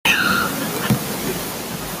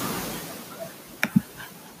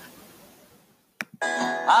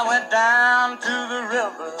I went down to the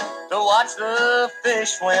river to watch the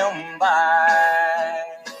fish swim by.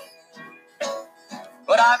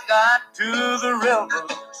 But I got to the river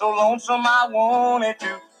so lonesome I wanted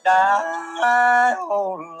to die,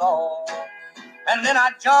 oh Lord. And then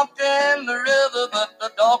I jumped in the river, but the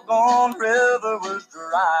doggone river was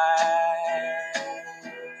dry.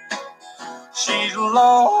 She's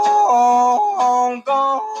long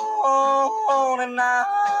gone, and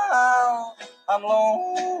now I'm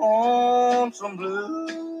lonesome blue.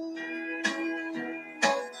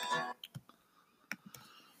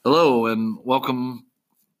 Hello, and welcome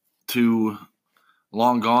to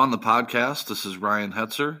Long Gone, the podcast. This is Ryan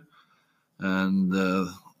Hetzer, and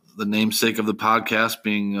the namesake of the podcast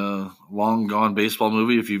being Long Gone baseball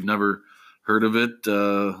movie. If you've never heard of it,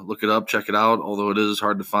 look it up, check it out. Although it is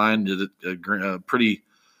hard to find,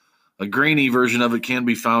 a grainy version of it can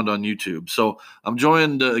be found on YouTube. So I'm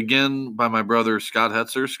joined again by my brother Scott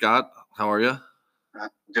Hetzer. Scott, how are you?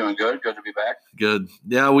 Doing good. Good to be back. Good.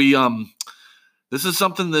 Yeah, we this is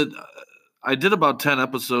something that I did about 10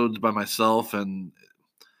 episodes by myself, and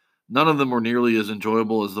none of them were nearly as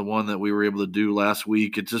enjoyable as the one that we were able to do last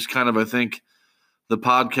week. It's just kind of, I think, the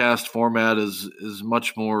podcast format is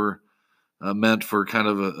much more meant for kind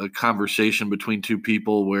of a conversation between two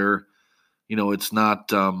people where, you know, it's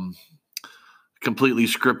not completely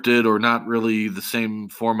scripted or not really the same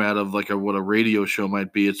format of like what a radio show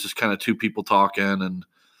might be. It's just kind of two people talking, and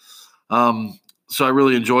so I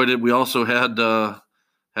really enjoyed it. We also had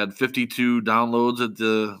 52 downloads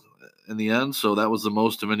in the end, so that was the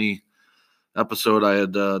most of any episode I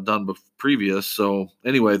had done previous. So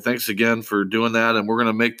anyway, thanks again for doing that, and we're going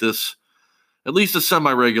to make this at least a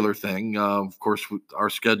semi-regular thing. Of course, our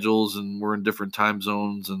schedules, and we're in different time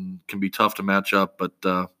zones and can be tough to match up, but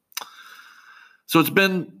so it's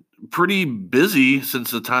been pretty busy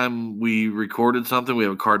since the time we recorded something. We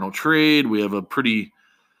have a Cardinal trade. We have a pretty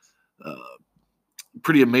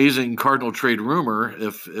amazing Cardinal trade rumor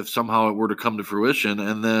if somehow it were to come to fruition.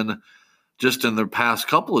 And then just in the past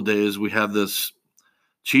couple of days, we have this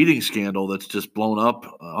cheating scandal that's just blown up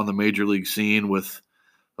on the major league scene with,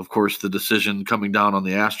 of course, the decision coming down on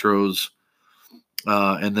the Astros.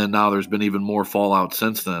 And then now there's been even more fallout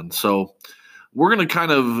since then. So we're going to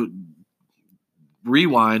kind of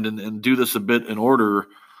rewind and do this a bit in order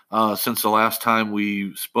since the last time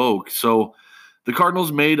we spoke. So the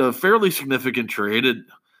Cardinals made a fairly significant trade.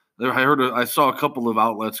 I saw a couple of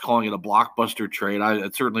outlets calling it a blockbuster trade.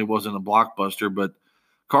 It certainly wasn't a blockbuster, but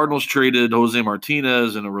Cardinals traded Jose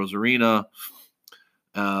Martinez and a Rosarina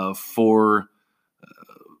for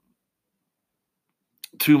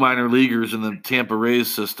two minor leaguers in the Tampa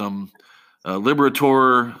Rays system.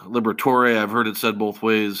 Liberatore, I've heard it said both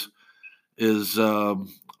ways, is a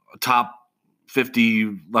top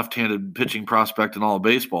 50 left-handed pitching prospect in all of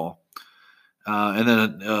baseball. And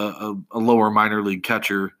then a lower minor league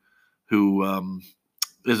catcher who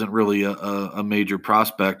isn't really a major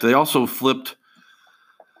prospect. They also flipped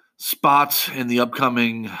spots in the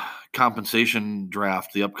upcoming compensation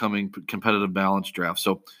draft, the upcoming competitive balance draft.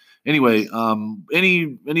 So anyway,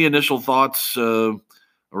 any initial thoughts or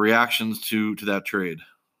reactions to that trade?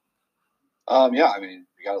 Yeah, I mean,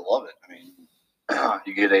 you gotta love it. I mean,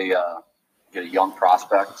 you get a young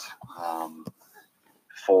prospect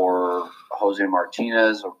for Jose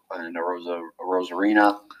Martinez and a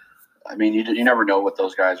Rosarina. I mean, you never know what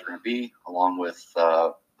those guys are going to be, along with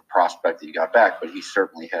the prospect that you got back, but he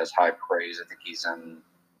certainly has high praise. I think he's in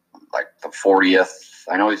like the 40th.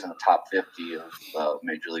 I know he's in the top 50 of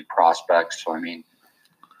major league prospects. So, I mean,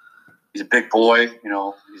 he's a big boy, you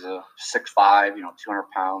know, he's a 6'5", 200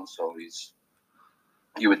 pounds. So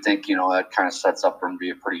you would think, that kind of sets up for him to be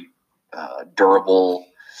a pretty durable.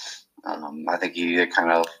 I think he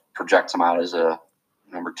kind of projects him out as a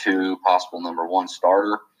number 2, possible number 1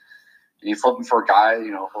 starter. And you flip him for a guy,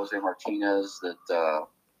 Jose Martinez, that,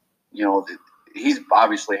 he's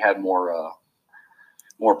obviously had more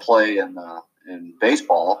play in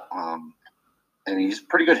baseball. And he's a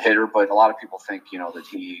pretty good hitter, but a lot of people think, that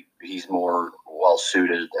he's more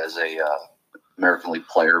well-suited as a American League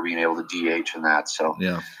player, being able to DH and that. So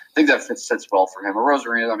yeah, I think that sits well for him. A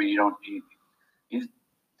Rosarina, I mean, you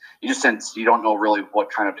don't know really what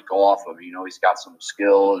kind of to go off of. He's got some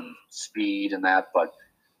skill and speed and that, but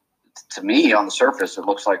to me, on the surface, it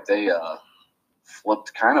looks like they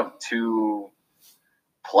flipped kind of two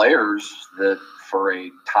players that for a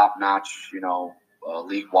top-notch,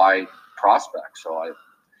 league-wide prospect. So I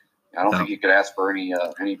don't think you could ask for any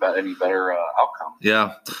better outcome.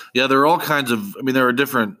 Yeah. There are all kinds of. I mean, there are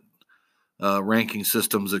different ranking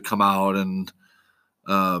systems that come out, and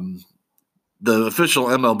the official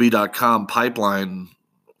MLB.com pipeline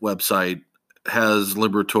website has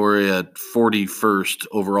Liberatore at 41st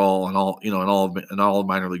overall in all of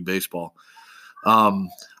minor league baseball.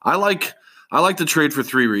 I like the trade for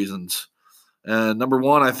three reasons. And number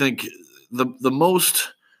one, I think the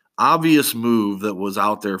most obvious move that was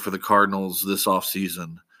out there for the Cardinals this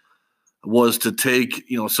offseason was to take,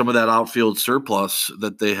 some of that outfield surplus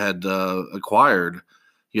that they had acquired.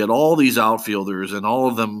 You had all these outfielders and all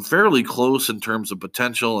of them fairly close in terms of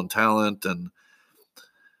potential and talent, and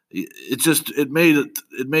it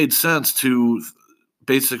made sense to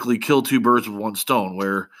basically kill two birds with one stone,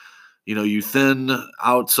 where you thin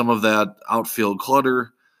out some of that outfield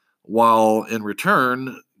clutter while in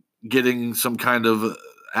return getting some kind of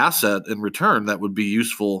asset in return that would be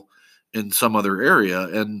useful in some other area.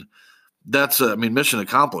 And that's mission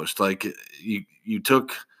accomplished. Like you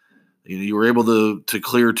were able to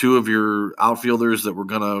clear two of your outfielders that were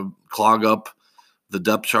going to clog up the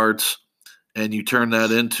depth charts, and you turn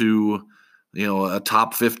that into a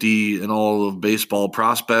top 50 in all of baseball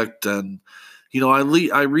prospect. And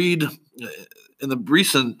I read in the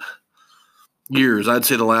recent years, I'd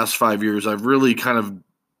say the last 5 years, I've really kind of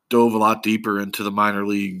dove a lot deeper into the minor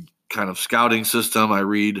league kind of scouting system. I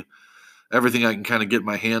read everything I can kind of get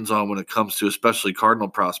my hands on when it comes to especially Cardinal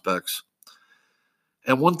prospects.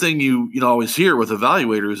 And one thing you always hear with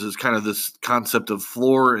evaluators is kind of this concept of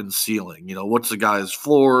floor and ceiling. What's the guy's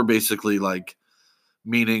floor, basically, like,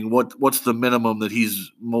 meaning what's the minimum that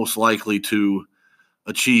he's most likely to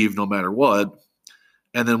achieve no matter what,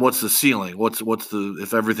 and then what's the ceiling? What's the,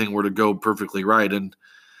 if everything were to go perfectly right? And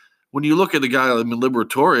when you look at the guy,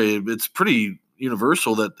 Liberatore, it's pretty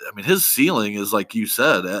universal that his ceiling is, like you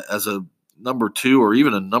said, as a number two or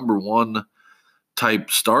even a number one type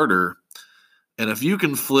starter. And if you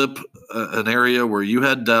can flip an area where you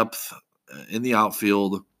had depth in the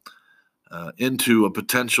outfield into a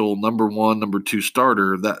potential number one, number two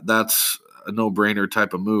starter, that's a no-brainer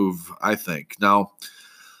type of move, I think. Now,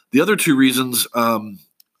 the other two reasons,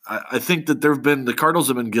 I think that the Cardinals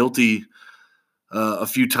have been guilty a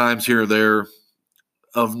few times here or there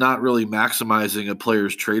of not really maximizing a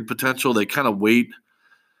player's trade potential. They kind of wait,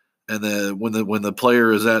 and then when the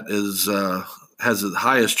player has the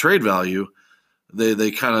highest trade value,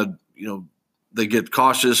 they kind of they get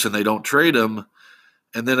cautious and they don't trade him.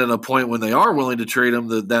 And then at a point when they are willing to trade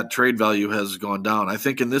him, that trade value has gone down. I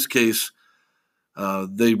think in this case,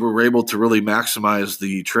 they were able to really maximize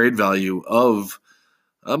the trade value of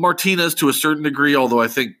Martinez to a certain degree, although I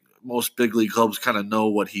think most big league clubs kind of know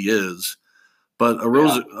what he is. But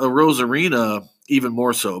Arozarena even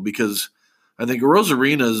more so, because I think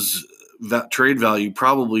Arozarena's trade value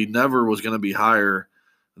probably never was going to be higher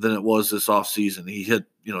than it was this offseason. He hit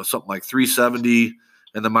something like 370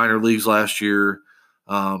 in the minor leagues last year.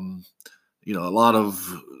 A lot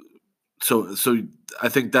of so I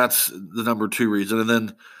think that's the number two reason. And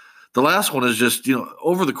then the last one is just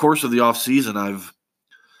over the course of the offseason,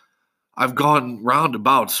 I've gone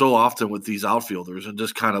roundabout so often with these outfielders and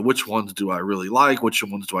just kind of which ones do I really like, which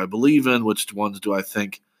ones do I believe in, which ones do I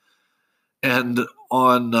think. And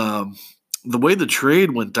on the way the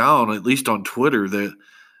trade went down, at least on Twitter, that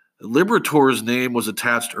Liberatore's name was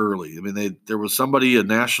attached early. There was somebody, a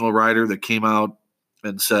national writer, that came out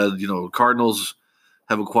and said, Cardinals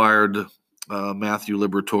have acquired Matthew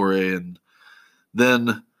Liberatore, and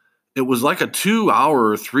then it was like a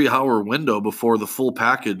 2-hour or 3-hour window before the full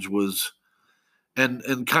package was,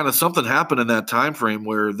 and kind of something happened in that time frame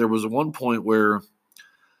where there was one point where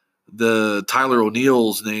the Tyler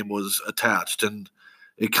O'Neill's name was attached, and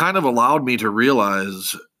it kind of allowed me to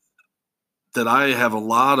realize that I have a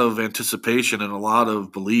lot of anticipation and a lot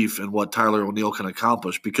of belief in what Tyler O'Neill can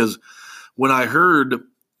accomplish, because when I heard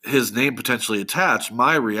his name potentially attached,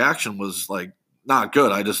 my reaction was like not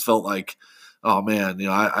good. I just felt like, oh man,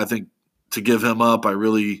 I think to give him up,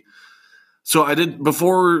 so I didn't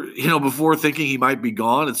before thinking he might be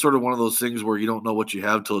gone. It's sort of one of those things where you don't know what you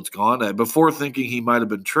have till it's gone. Before thinking he might have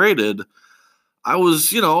been traded, I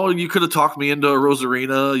was, you could have talked me into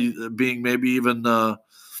Arozarena being maybe even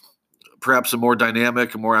perhaps a more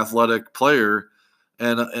dynamic, a more athletic player,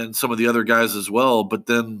 and some of the other guys as well. But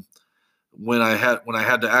then when I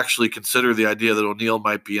had to actually consider the idea that O'Neill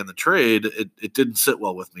might be in the trade, it didn't sit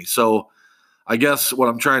well with me. So I guess what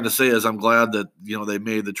I'm trying to say is I'm glad that they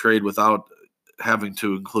made the trade without having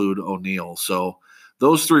to include O'Neill. So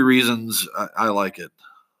those three reasons, I like it.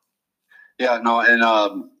 Yeah, no,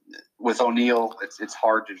 and with O'Neill, it's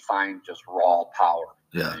hard to find just raw power.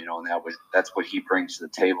 Yeah, and that's what he brings to the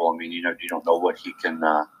table. You don't know what he can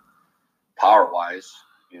power wise.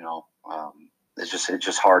 It's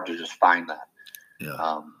just hard to just find that.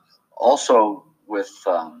 Yeah. Also with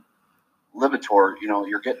Liberatore,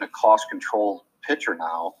 you're getting a cost-controlled pitcher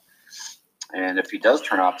now. And if he does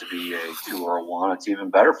turn out to be a 2 or a 1, it's even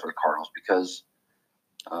better for the Cardinals because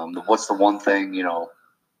what's the one thing,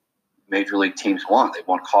 major league teams want? They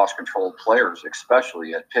want cost-controlled players,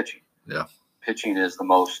 especially at pitching. Yeah. Pitching is the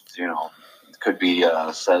most, could be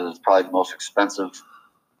said as probably the most expensive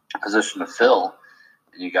position to fill.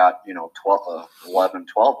 And you got, 11,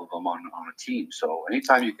 12 of them on a team. So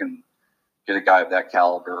anytime you can get a guy of that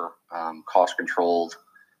caliber, cost-controlled,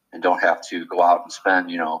 and don't have to go out and spend,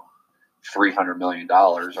 $300 million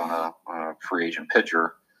on a free agent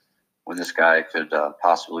pitcher, when this guy could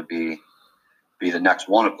possibly be the next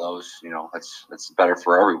one of those, it's better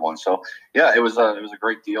for everyone. So yeah, it was a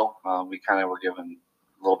great deal. We kind of were given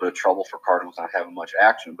a little bit of trouble for Cardinals not having much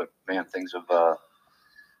action, but man, things have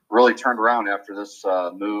really turned around after this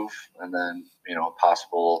move, and then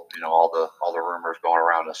possible all the rumors going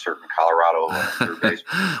around a certain Colorado third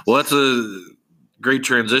baseman. Well, that's a great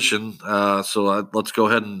transition. So let's go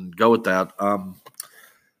ahead and go with that.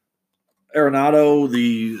 Arenado,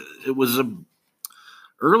 it was a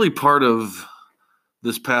early part of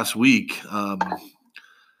this past week, and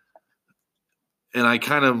I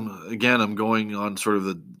kind of, again, I'm going on sort of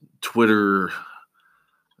the Twitter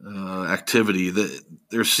activity that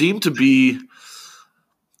there seemed to be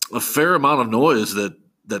a fair amount of noise that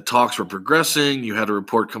talks were progressing. You had a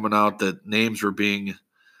report coming out that names were being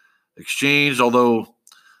exchanged, although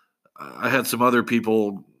I had some other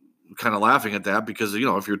people kind of laughing at that because,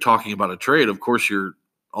 if you're talking about a trade, of course you're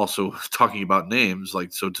also talking about names.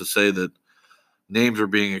 Like, so to say that names are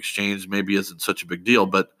being exchanged maybe isn't such a big deal,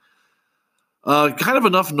 but kind of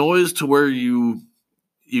enough noise to where you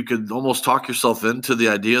could almost talk yourself into the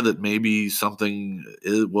idea that maybe something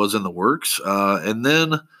was in the works. And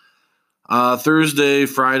then Thursday,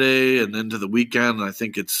 Friday, and into the weekend, I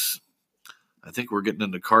think we're getting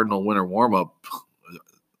into Cardinal winter warm-up.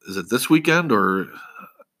 Is it this weekend or?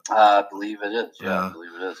 I believe it is. Yeah, I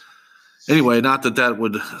believe it is. Anyway, not that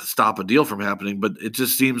would stop a deal from happening, but it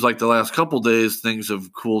just seems like the last couple of days things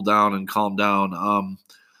have cooled down and calmed down.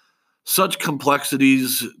 Such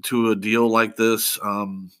complexities to a deal like this.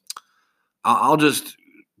 I'll just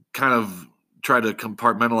kind of try to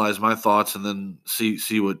compartmentalize my thoughts and then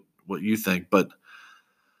see what you think. But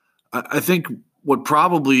I think what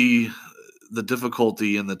probably the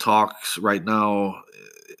difficulty in the talks right now,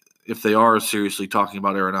 if they are seriously talking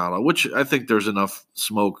about Arenado, which I think there's enough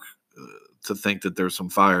smoke to think that there's some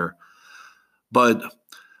fire. But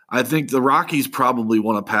I think the Rockies probably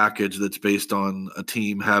want a package that's based on a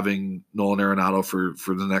team having Nolan Arenado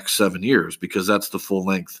for the next 7 years, because that's the full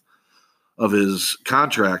length of his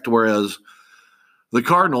contract. Whereas the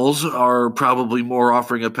Cardinals are probably more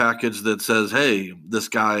offering a package that says, hey, this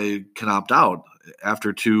guy can opt out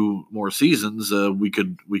after 2 more seasons. We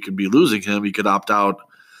could be losing him. He could opt out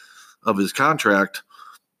of his contract.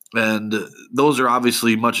 And those are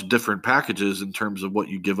obviously much different packages in terms of what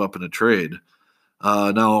you give up in a trade.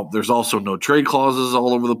 Now, there's also no trade clauses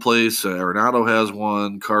all over the place. Arenado has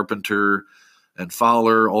one, Carpenter and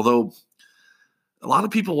Fowler, although a lot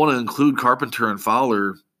of people want to include Carpenter and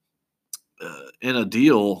Fowler in a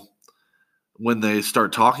deal when they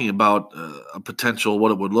start talking about a potential,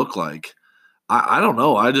 what it would look like. I don't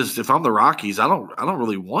know. If I'm the Rockies, I don't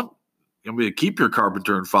really want to keep your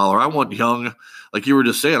Carpenter and Fowler. I want young, like you were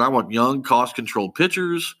just saying, I want young, cost-controlled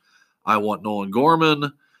pitchers. I want Nolan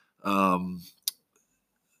Gorman.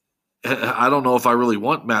 I don't know if I really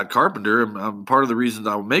want Matt Carpenter. Part of the reason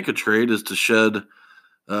I would make a trade is to shed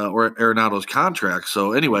Arenado's contract.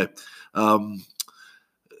 So anyway, so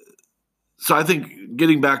I think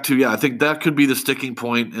getting back to, I think that could be the sticking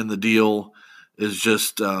point in the deal is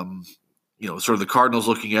just, sort of the Cardinals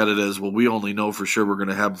looking at it as, well, we only know for sure we're going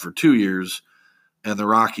to have him for 2 years, and the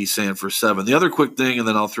Rockies saying for 7. The other quick thing, and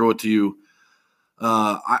then I'll throw it to you.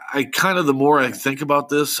 I kind of, the more I think about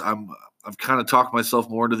this, I've kind of talked myself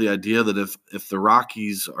more into the idea that if the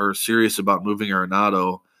Rockies are serious about moving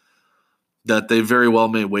Arenado, that they very well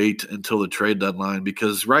may wait until the trade deadline,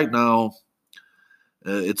 because right now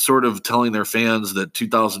it's sort of telling their fans that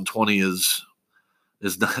 2020 is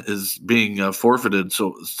being forfeited,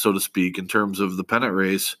 so to speak, in terms of the pennant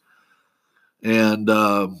race. And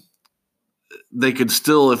they could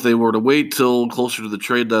still, if they were to wait till closer to the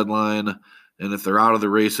trade deadline, and if they're out of the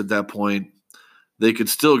race at that point, they could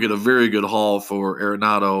still get a very good haul for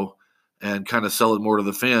Arenado and kind of sell it more to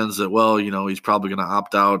the fans that, well, he's probably going to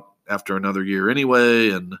opt out after another year anyway.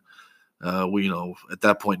 And we, at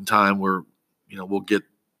that point in time, we'll get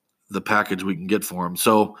the package we can get for him.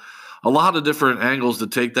 So a lot of different angles to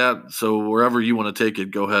take that. So wherever you want to take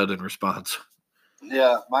it, go ahead and respond.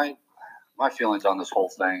 Yeah. My feelings on this whole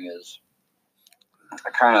thing is,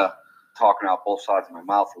 kind of talking out both sides of my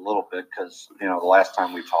mouth a little bit because, the last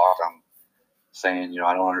time we talked, I'm saying,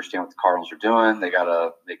 I don't understand what the Cardinals are doing. They got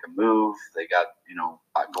to make a move. They got,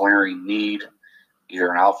 a glaring need,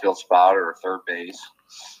 either an outfield spot or a third base.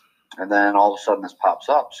 And then all of a sudden this pops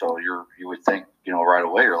up. So you would think, right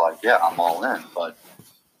away, you're like, yeah, I'm all in. But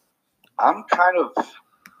I'm kind of,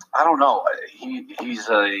 I don't know. He's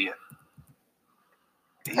a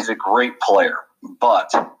great player,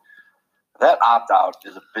 but that opt-out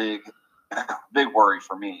is a big worry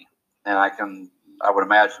for me. And I would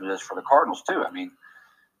imagine it is for the Cardinals too. I mean,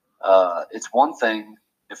 it's one thing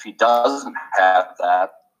if he doesn't have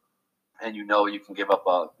that, and you can give up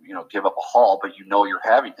a haul, but you're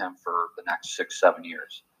having him for the next 6-7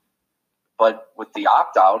 years. But with the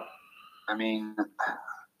opt-out, I mean,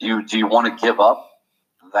 do you want to give up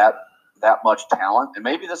that much talent? And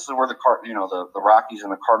maybe this is where the Rockies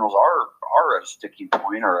and the Cardinals are at a sticking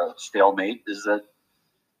point or a stalemate. Is that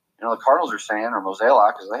the Cardinals are saying, or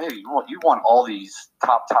Mozeliak is like, hey, you want all these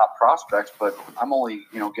top prospects, but I'm only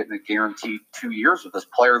getting a guaranteed 2 years with this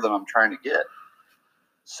player that I'm trying to get.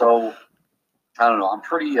 So I don't know. I'm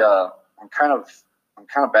pretty. I'm kind of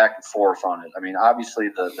back and forth on it. I mean, obviously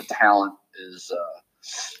the talent is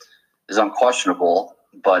unquestionable,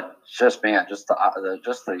 but just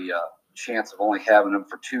the chance of only having him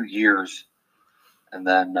for 2 years and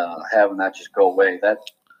then having that just go away.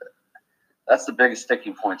 That's the biggest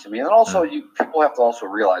sticking point to me. And also, people have to also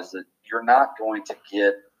realize that you're not going to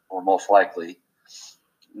get, or most likely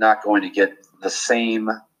not going to get, the same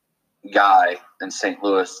guy in St.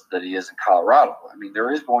 Louis that he is in Colorado. I mean,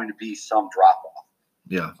 there is going to be some drop off.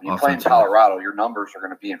 Yeah, when you play in Colorado, your numbers are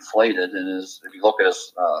going to be inflated, and if you look at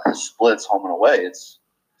his splits home and away, it's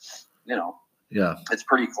it's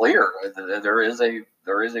pretty clear there is a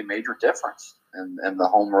major difference in the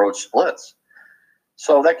home road splits.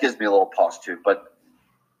 So that gives me a little pause too. But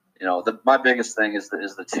my biggest thing is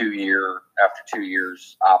the 2 year after 2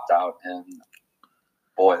 years opt out, and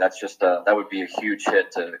boy, that's just that would be a huge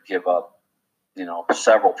hit to give up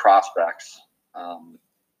several prospects.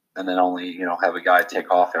 And then only have a guy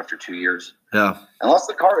take off after 2 years. Yeah. Unless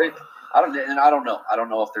the Cardinals, I don't know. I don't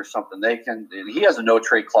know if there's something they can. He has a no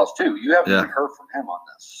trade clause too. You haven't even heard from him on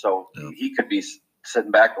this, so he could be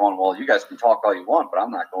sitting back going, "Well, you guys can talk all you want, but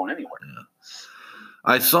I'm not going anywhere." Yeah.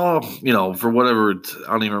 I saw, for whatever,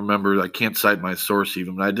 I don't even remember. I can't cite my source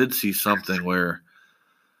even, but I did see something where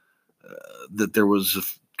that there was a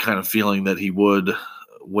kind of feeling that he would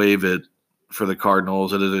waive it for the Cardinals,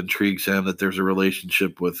 that it intrigues him, that there's a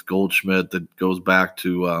relationship with Goldschmidt that goes back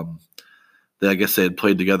to, I guess they had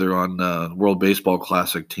played together on World Baseball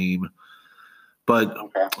Classic team. But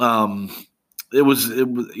it was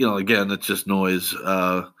again, it's just noise.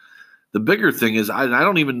 The bigger thing is I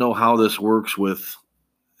don't even know how this works with.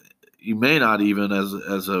 You may not even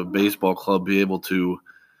as a baseball club be able to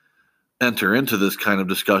enter into this kind of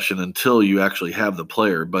discussion until you actually have the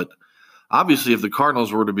player. But obviously, if the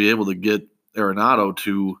Cardinals were to be able to get Arenado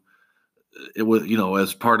to, it was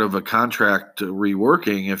as part of a contract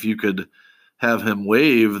reworking, if you could have him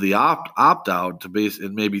waive the opt out to base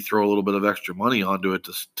and maybe throw a little bit of extra money onto it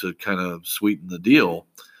to kind of sweeten the deal.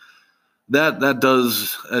 That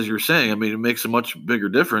does, as you're saying, I mean, it makes a much bigger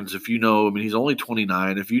difference if he's only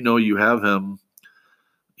 29. If you have him,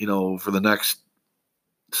 for the next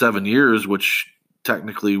 7 years, which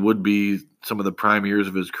technically would be some of the prime years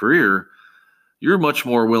of his career, you're much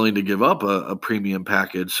more willing to give up a premium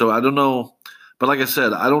package. So I don't know, but like I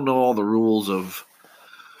said, I don't know all the rules of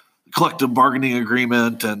collective bargaining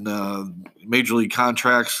agreement and major league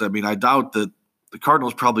contracts. I mean, I doubt that the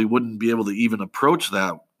Cardinals probably wouldn't be able to even approach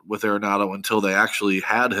that with Arenado until they actually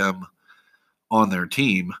had him on their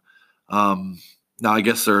team. Now, I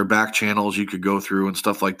guess there are back channels you could go through and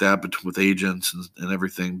stuff like that with agents and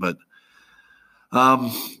everything. But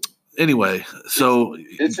anyway, so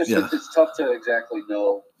it's just it's tough to exactly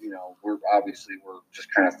know. We're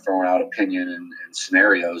just kind of throwing out opinion and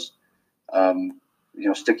scenarios.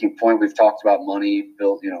 Sticking point, we've talked about money,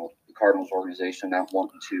 built, the Cardinals organization not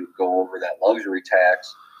wanting to go over that luxury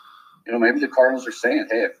tax. Maybe the Cardinals are saying,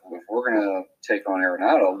 hey, if we're going to take on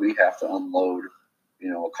Arenado, we have to unload,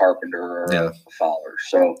 a Carpenter or a Fowler.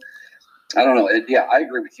 So I don't know. I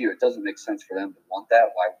agree with you. It doesn't make sense for them to want that.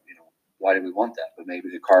 Why do we want that? But maybe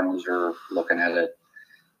the Cardinals are looking at it.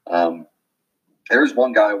 There's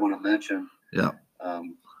one guy I want to mention. Yeah.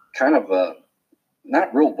 Kind of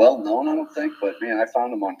not real well known, I don't think, but man, I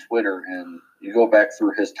found him on Twitter, and you go back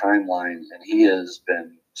through his timeline, and he has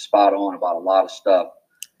been spot on about a lot of stuff.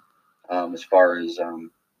 As far as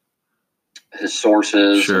his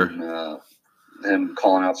sources and him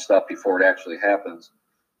calling out stuff before it actually happens.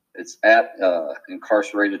 It's at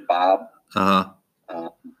Incarcerated Bob. Uh-huh.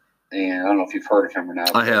 And I don't know if you've heard of him or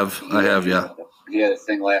not. I have, yeah. He had a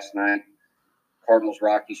thing last night.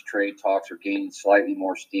 Cardinals-Rockies trade talks are gaining slightly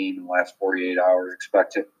more steam in the last 48 hours.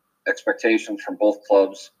 Expectations from both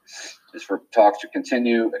clubs is for talks to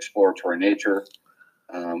continue, exploratory nature.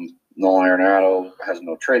 Nolan Arenado has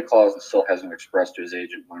no trade clause and still hasn't expressed to his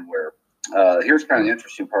agent when where. Here's kind of the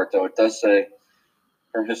interesting part, though. It does say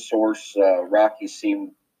from his source, Rockies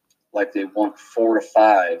seem like they want 4 to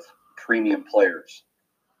 5 premium players.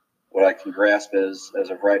 What I can grasp is,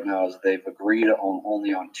 as of right now, is they've agreed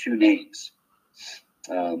only on 2 names.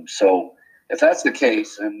 So if that's the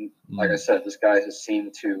case, and like I said, this guy has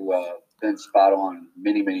seemed to been spot on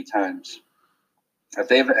many, many times. If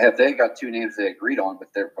they got 2 names they agreed on,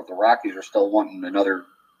 but the Rockies are still wanting another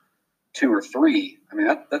 2 or 3, I mean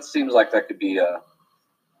that seems like that could be a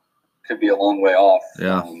long way off.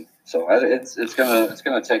 Yeah. So it's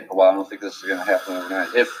gonna take a while. I don't think this is gonna happen overnight.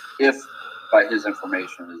 If by his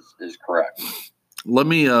information is correct.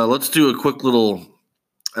 Let's do a quick little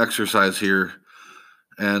exercise here,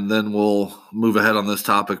 and then we'll move ahead on this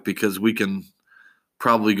topic because we can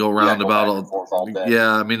probably go round about all day.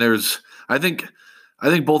 Yeah, I mean, I think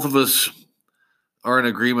both of us are in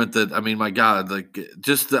agreement that, I mean, my God, like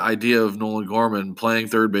just the idea of Nolan Gorman playing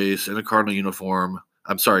third base in a Cardinal uniform.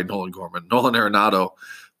 I'm sorry, Nolan Arenado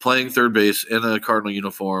playing third base in a Cardinal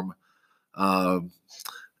uniform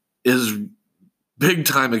is big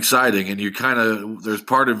time exciting. And there's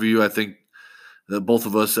part of you, I think, that both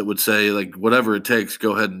of us that would say, like, whatever it takes,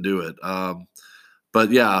 go ahead and do it.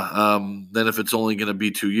 But yeah, then if it's only going to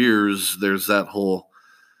be 2 years, there's that whole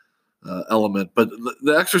element. But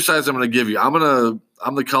the exercise I'm going to give you, I'm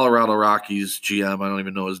the Colorado Rockies GM. I don't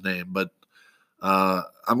even know his name, but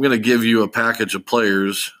I'm going to give you a package of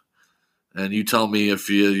players, and you tell me if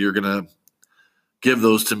you're going to give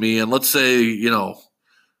those to me. And let's say,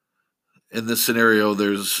 in this scenario,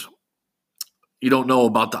 you don't know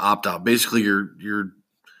about the opt-out. Basically, you're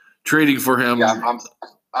trading for him. Yeah, I'm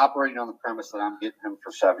operating on the premise that I'm getting him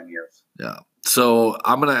for 7 years. Yeah. So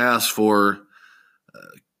I'm going to ask for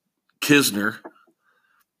Knizner,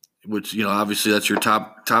 which, obviously that's your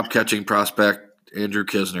top catching prospect, Andrew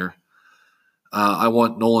Knizner. I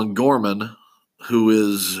want Nolan Gorman, who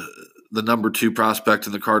is the number 2 prospect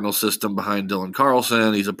in the Cardinal system behind Dylan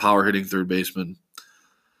Carlson. He's a power-hitting third baseman.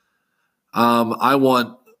 I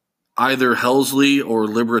want either Helsley or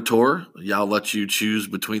Liberatore. Yeah, I'll let you choose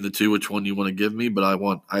between the two which one you want to give me, but I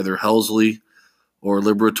want either Helsley or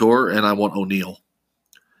Liberatore, and I want O'Neill.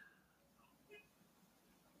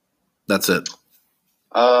 That's it.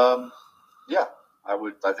 Yeah,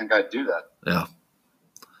 I think I'd do that. Yeah.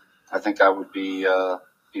 I think I would be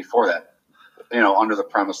for that. Under the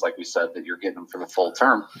premise, like we said, that you're getting them for the full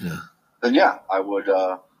term. Yeah. Then yeah, I would.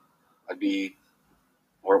 I'd be.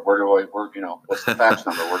 Where what's the fax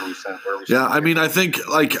number? Where do we send? Yeah, I mean, I think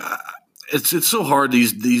like it's so hard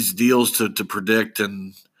these deals to predict,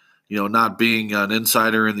 and not being an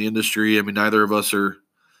insider in the industry. I mean, neither of us are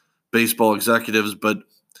baseball executives, but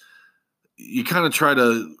you kind of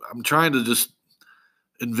I'm trying to just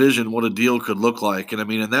envision what a deal could look like. And I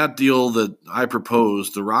mean, in that deal that I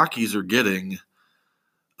proposed, the Rockies are getting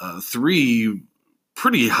 3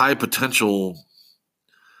 pretty high potential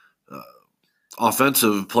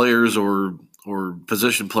offensive players or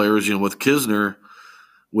position players, with Knizner,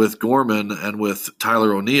 with Gorman, and with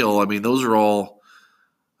Tyler O'Neill. I mean, those are all,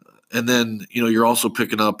 and then, you're also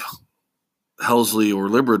picking up Helsley or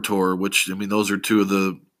Liberatore, which, I mean, those are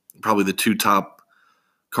probably the 2 top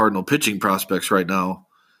Cardinal pitching prospects right now.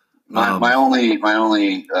 My only thing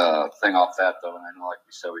off that, though, and I know, like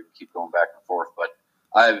we said, we can keep going back and forth, but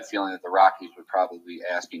I have a feeling that the Rockies would probably be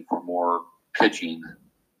asking for more pitching.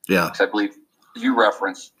 Yeah. Because I believe you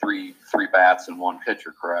referenced three bats and 1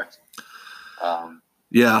 pitcher, correct?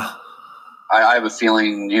 Yeah. I have a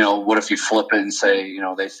feeling, what if you flip it and say,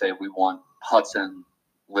 they say we want Hudson,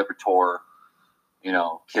 Liberatore,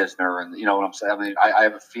 Knizner, and you know what I'm saying? I mean, I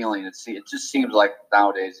have a feeling it just seems like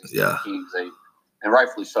nowadays these teams, and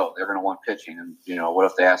rightfully so, they're going to want pitching. And, what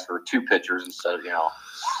if they ask for 2 pitchers instead of,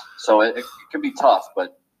 so it can be tough,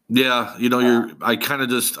 but. Yeah. I kind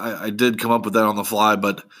of I did come up with that on the fly,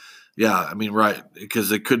 but yeah, I mean, right.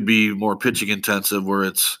 Because it could be more pitching intensive where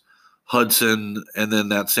it's Hudson and then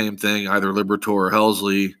that same thing, either Liberatore or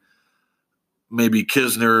Helsley, maybe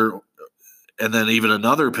Knizner, and then even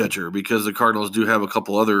another pitcher, because the Cardinals do have a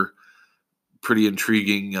couple other pretty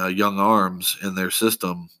intriguing young arms in their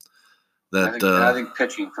system. I think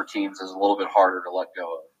pitching for teams is a little bit harder to let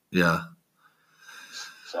go of. Yeah.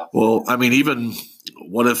 So. Well, I mean, even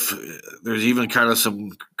what if there's even kind of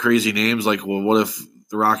some crazy names like, well, what if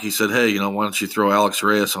the Rockies said, hey, why don't you throw Alex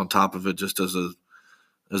Reyes on top of it just as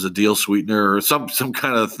a deal sweetener or some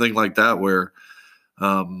kind of thing like that, where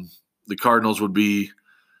the Cardinals would be,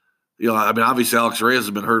 obviously Alex Reyes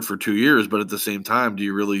has been hurt for 2 years, but at the same time,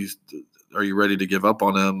 are you ready to give up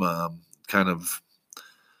on him?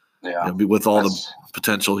 With all the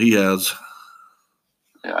potential he has.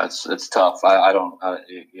 Yeah, it's tough. I don't.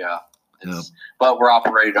 But we're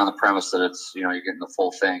operating on the premise that it's you're getting the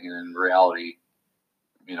full thing, and in reality,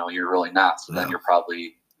 you're really not. So then you're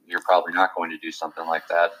probably not going to do something like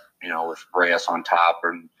that. With Reyes on top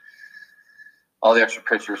and all the extra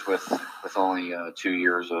pitchers with only 2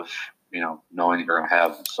 years of knowing that you're going to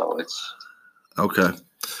have them. So it's okay.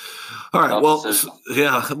 All right. Well,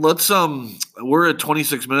 yeah. Let's. We're at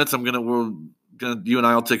 26 minutes. You and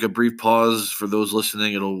I will take a brief pause for those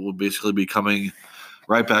listening. We'll basically be coming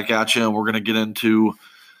right back at you, and we're going to get into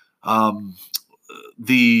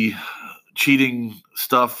the cheating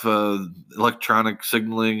stuff, electronic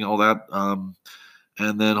signaling, all that,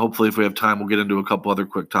 and then hopefully, if we have time, we'll get into a couple other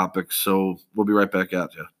quick topics. So we'll be right back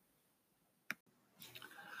at you.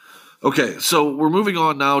 Okay, so we're moving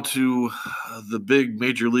on now to the big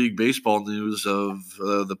Major League Baseball news of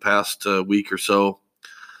the past week or so.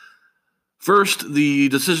 First, the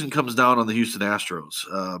decision comes down on the Houston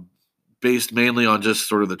Astros, based mainly on just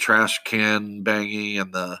sort of the trash can banging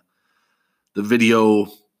and the video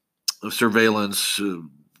surveillance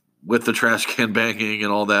with the trash can banging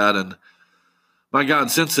and all that. And my God,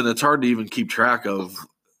 since then, it's hard to even keep track of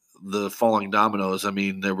the falling dominoes. I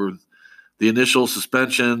mean, there were the initial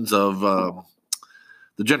suspensions of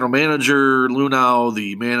the general manager, Luhnow,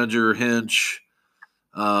 the manager, Hinch.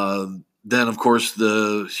 Then, of course,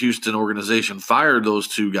 the Houston organization fired those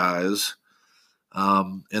two guys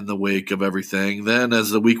in the wake of everything. Then, as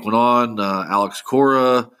the week went on, Alex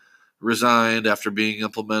Cora resigned after being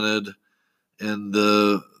implemented in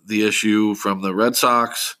the issue from the Red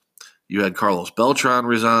Sox. You had Carlos Beltran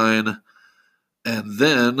resign. And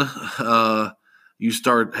then you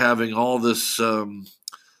start having all this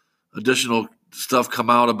additional stuff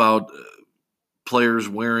come out about players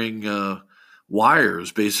wearing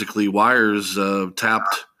wires, basically wires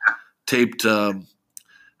taped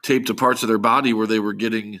to parts of their body where they were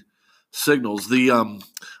getting signals. I'm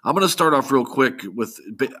going to start off real quick with,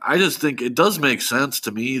 I just think it does make sense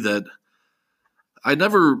to me that I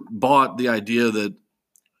never bought the idea that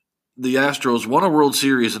the Astros won a World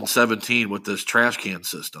Series in 2017 with this trash can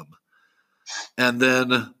system. And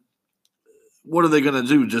then what are they going to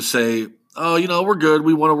do? Just say, oh, we're good.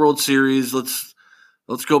 We won a World Series. Let's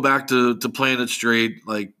go back to playing it straight.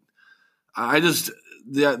 Like,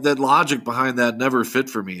 that logic behind that never fit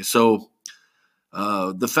for me. So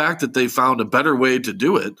the fact that they found a better way to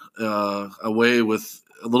do it, a way with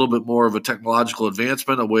a little bit more of a technological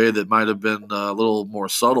advancement, a way that might have been a little more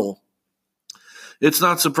subtle, it's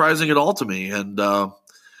not surprising at all to me. And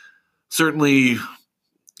certainly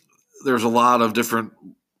there's a lot of different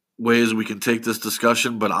ways we can take this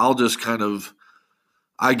discussion, but I'll just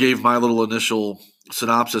I gave my little initial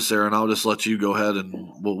synopsis there, and I'll just let you go ahead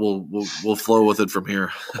and we'll flow with it from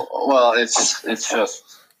here. Well, it's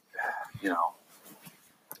just,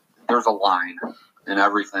 there's a line in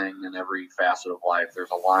everything, in every facet of life.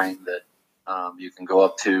 There's a line that you can go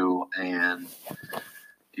up to, and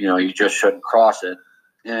you just shouldn't cross it.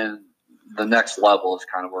 And the next level is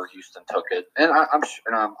kind of where Houston took it. And I'm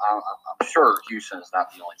sure Houston is not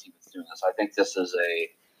the only team that's doing this. I think this is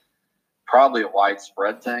probably a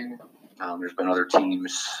widespread thing. There's been other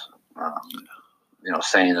teams,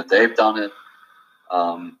 saying that they've done it.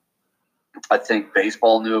 I think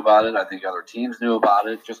baseball knew about it. I think other teams knew about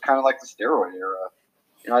it. Just kind of like the steroid era.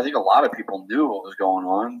 I think a lot of people knew what was going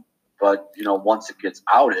on, but once it gets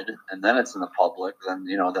outed and then it's in the public, then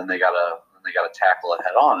then they gotta tackle it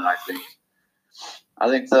head on. And I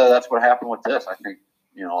think that's what happened with this. I think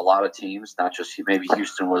a lot of teams, not just maybe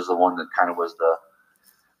Houston was the one that kind of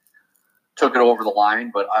took it over the line,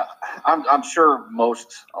 but I'm sure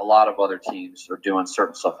a lot of other teams are doing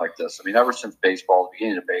certain stuff like this. I mean, ever since baseball, the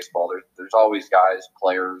beginning of baseball, there's always guys,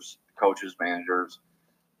 players, coaches, managers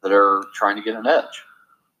that are trying to get an edge.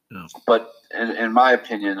 Yeah. But in my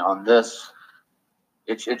opinion on this,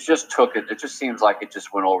 it just took it. It just seems like it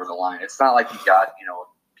just went over the line. It's not like you got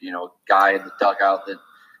guy in the dugout that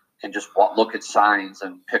can just look at signs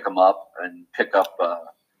and pick them up and pick up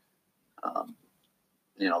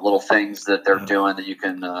little things that they're doing that you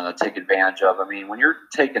can take advantage of. I mean, when you're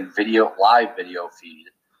taking live video feed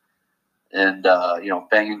and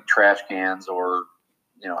banging trash cans or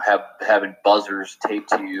having buzzers taped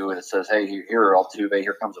to you and it says, "Hey, here, Altuve,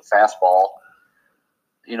 here comes a fastball."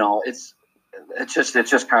 It's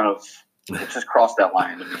just kind of it just crossed that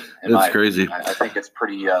line to me. It's crazy. I think it's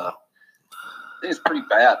pretty. I think it's pretty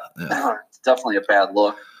bad. Yeah. It's definitely a bad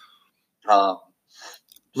look. I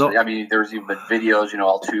mean, there's even been videos.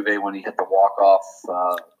 Altuve, when he hit the walk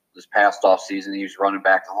off this past off season, he was running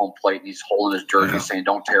back to home plate and he's holding his jersey, saying,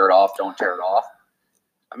 "Don't tear it off! Don't tear it off."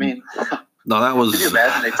 I mean, no, that was. Can you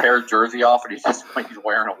imagine they tear his jersey off and he's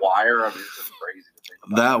wearing a wire? I mean, it's just crazy to think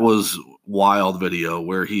about. That was wild video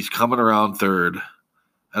where he's coming around third,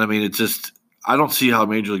 and I mean, it's just I don't see how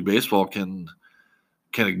Major League Baseball can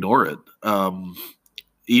ignore it,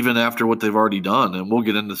 even after what they've already done, and we'll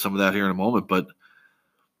get into some of that here in a moment, but.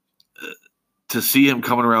 To see him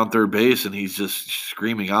coming around third base and he's just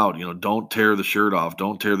screaming out, don't tear the shirt off,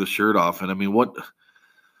 don't tear the shirt off. And I mean,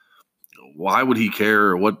 why would he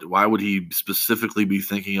care? Or why would he specifically be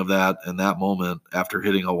thinking of that in that moment after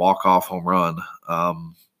hitting a walk-off home run?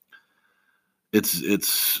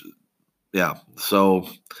 Yeah. So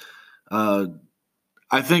I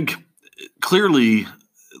think clearly,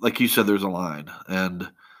 like you said, there's a line. And,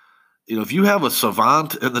 if you have a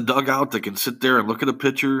savant in the dugout that can sit there and look at a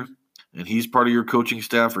pitcher and he's part of your coaching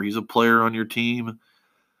staff or he's a player on your team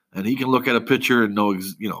and he can look at a pitcher and know,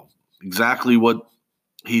 exactly what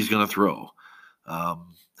he's going to throw.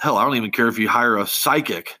 Hell, I don't even care if you hire a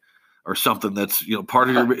psychic or something that's, part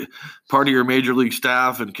of your major league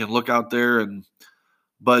staff and can look out there.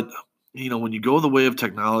 But when you go the way of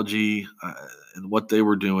technology and what they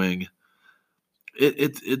were doing,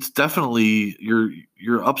 it's definitely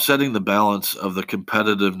you're upsetting the balance of the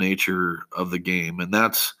competitive nature of the game. And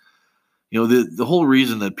that's, the whole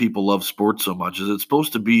reason that people love sports so much is it's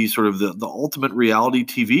supposed to be sort of the ultimate reality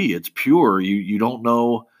TV. It's pure. You don't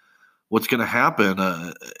know what's going to happen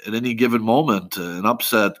at any given moment. An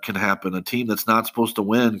upset can happen. A team that's not supposed to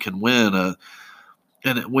win can win.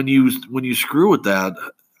 And when you screw with that,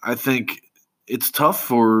 I think it's tough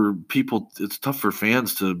for people. It's tough for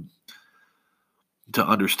fans to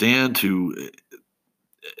understand.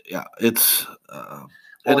 It's.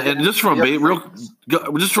 And just from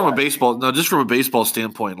a baseball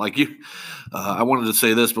standpoint, like you, I wanted to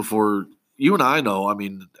say this before you and I know. I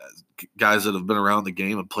mean, guys that have been around the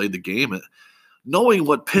game and played the game, knowing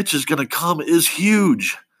what pitch is going to come is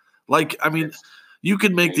huge. Like, I mean, you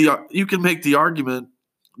can make the argument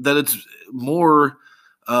that it's more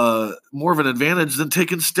of an advantage than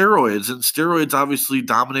taking steroids, and steroids obviously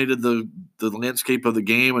dominated the landscape of the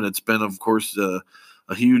game, and it's been, of course, a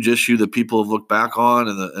huge issue that people have looked back on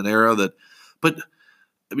in an era that, but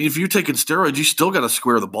I mean, if you're taking steroids, you still got to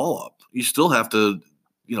square the ball up. You still have to,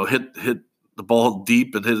 hit the ball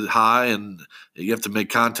deep and hit it high, and you have to make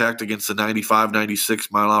contact against the 95,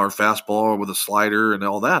 96 mile an hour fastball with a slider and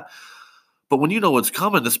all that. But when you know what's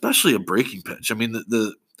coming, especially a breaking pitch, I mean,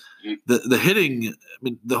 the hitting, I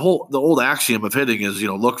mean, the old axiom of hitting is,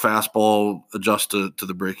 look fastball, adjust to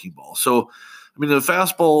the breaking ball. So, I mean, the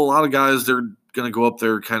fastball, a lot of guys, they're going to go up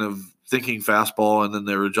there kind of thinking fastball and then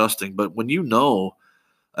they're adjusting. But when you know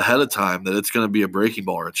ahead of time that it's going to be a breaking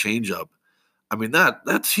ball or a changeup, I mean,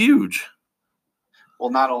 that's huge. Well,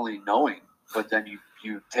 not only knowing, but then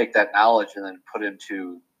you take that knowledge and then put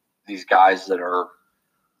into these guys that are,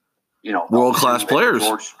 world-class players.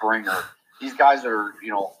 George Springer. These guys are,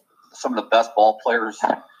 some of the best ball players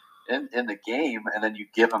in the game, and then you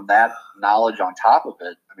give them that knowledge on top of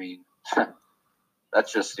it. I mean,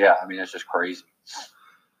 that's just, it's just crazy.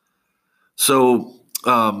 So,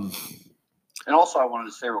 and also I wanted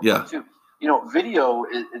to say real quick too, video,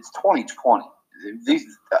 it's 2020.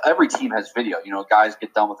 Every team has video. Guys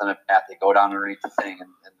get done with an at-bat, they go down underneath the thing, and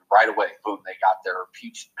right away, boom, they got their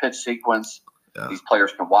pitch sequence. Yeah. These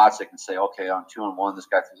players can watch. They can say, okay, on 2-1, this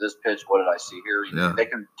guy threw this pitch. What did I see here? They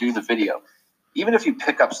can do the video. Even if you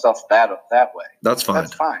pick up stuff that way, that's fine.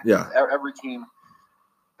 That's fine. Yeah, every team.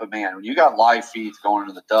 But man, when you got live feeds going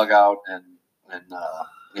into the dugout and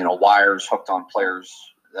wires hooked on players,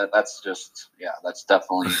 that's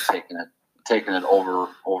definitely taking it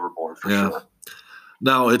overboard for sure.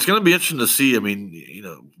 Now it's going to be interesting to see. I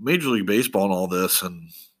mean, Major League Baseball and all this, and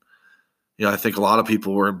I think a lot of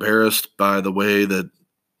people were embarrassed by the way that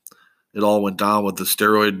it all went down with the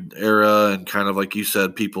steroid era, and kind of like you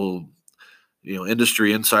said, people,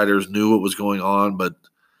 industry insiders knew what was going on,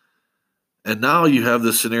 and now you have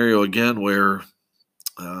this scenario again where,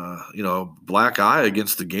 black eye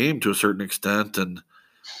against the game to a certain extent. And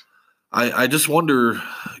I just wonder,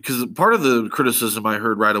 because part of the criticism I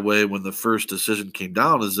heard right away when the first decision came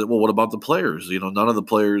down is that, well, what about the players? None of the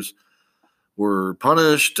players were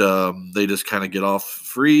punished. They just kind of get off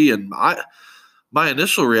free. And my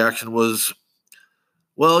initial reaction was,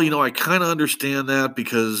 well, I kind of understand that,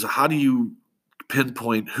 because how do you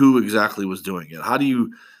pinpoint who exactly was doing it? How do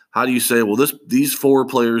you how do you say, well, these 4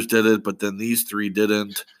 players did it, but then these 3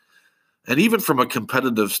 didn't? And even from a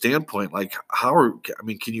competitive standpoint, like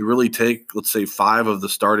can you really take, let's say, 5 of the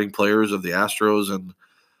starting players of the Astros and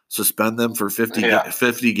suspend them for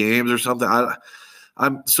 50 games or something? I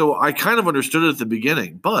kind of understood it at the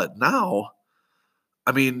beginning, but now,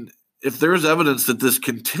 I mean, if there's evidence that this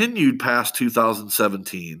continued past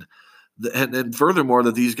 2017, and furthermore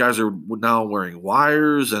that these guys are now wearing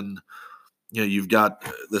wires, and you've got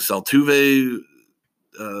this Altuve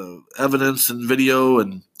evidence and video,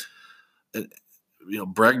 and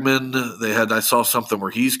Bregman, I saw something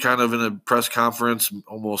where he's kind of in a press conference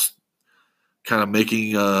almost kind of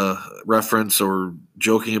making a reference or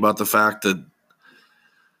joking about the fact that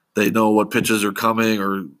they know what pitches are coming,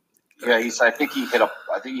 or I think he hit a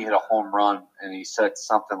home run, and he said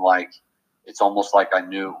something like, "It's almost like I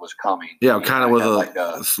knew it was coming." Yeah, kind of with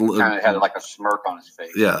had like a smirk on his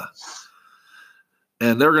face. Yeah.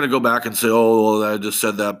 And they're going to go back and say, "Oh, well, I just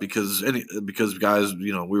said that because guys,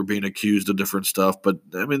 we were being accused of different stuff." But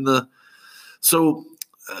I mean, one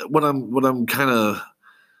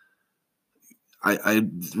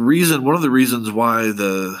of the reasons why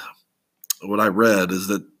what I read is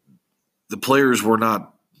that the players were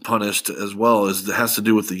not punished as well as it has to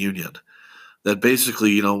do with the union. That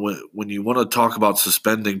basically, when you want to talk about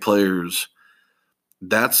suspending players,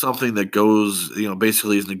 that's something that goes,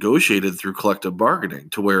 basically is negotiated through collective bargaining,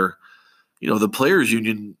 to where, the players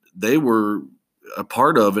union, they were a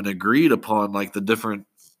part of and agreed upon like the different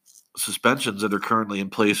suspensions that are currently in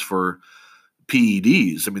place for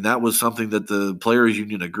PEDs. I mean, that was something that the players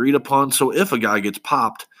union agreed upon. So if a guy gets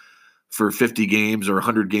popped for 50 games or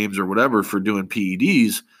 100 games or whatever for doing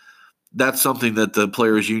PEDs, that's something that the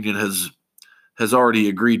players union has already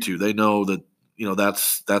agreed to. They know that,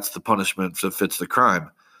 that's the punishment that fits the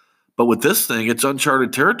crime. But with this thing, it's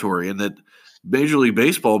uncharted territory, and that Major League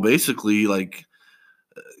Baseball basically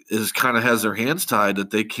has their hands tied,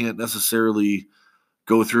 that they can't necessarily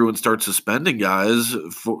go through and start suspending guys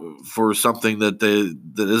for something that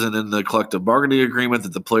isn't in the collective bargaining agreement,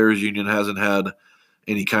 that the players union hasn't had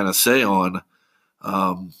any kind of say on.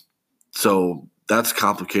 So that's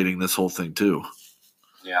complicating this whole thing too.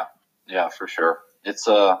 Yeah, for sure. It's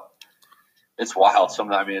wild.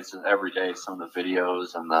 It's every day, some of the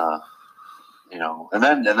videos and and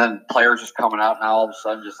then players just coming out now all of a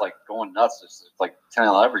sudden just like going nuts. It's like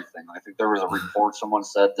telling everything. I think there was a report, someone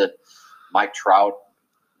said that Mike Trout,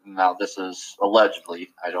 now this is allegedly,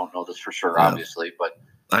 I don't know this for sure, obviously, but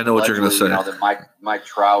I know what you're going to say. That Mike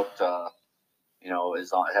Trout,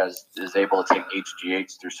 is able to take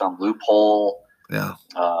HGH through some loophole. Yeah.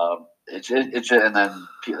 And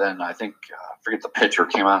then I think I forget the pitcher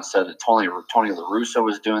came out and said that Tony La Russa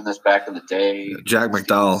was doing this back in the day. Jack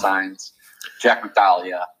McDowell. Jack McDowell,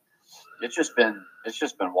 yeah. It's just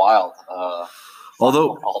been wild.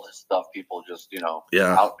 Although all this stuff, people just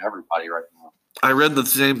out everybody right now. I read the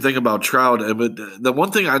same thing about Trout, but the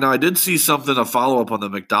one thing I did see something, a follow up on the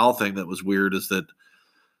McDowell thing that was weird, is that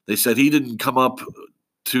they said he didn't come up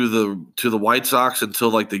to the White Sox until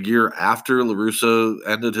like the year after La Russa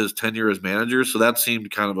ended his tenure as manager. So that seemed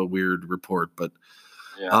kind of a weird report, but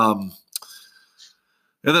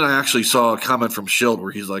and then I actually saw a comment from Schilt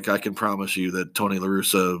where he's like, "I can promise you that Tony La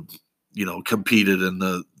Russa, competed in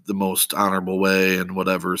the most honorable way and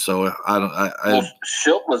whatever." So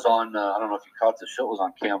Schilt was on, I don't know if you caught this, Schilt was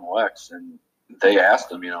on KMOX, and they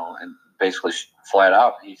asked him, and basically flat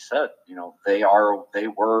out, he said, they are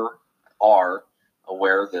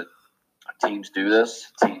aware that teams do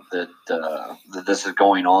this, that this is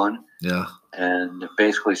going on. Yeah. And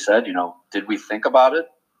basically said, did we think about it?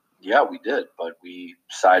 Yeah, we did, but we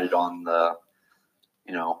decided on the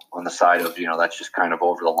side of, that's just kind of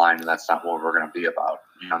over the line, and that's not what we're going to be about.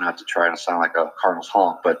 Not to try to sound like a Cardinals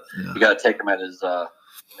honk, but you got to take him at his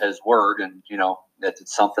word, and, that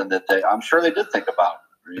it's something that I'm sure they did think about.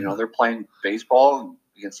 They're playing baseball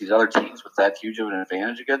against these other teams with that huge of an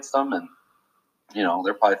advantage against them, and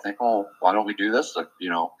they're probably thinking, "Oh, why don't we do this?"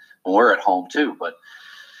 When we're at home too. But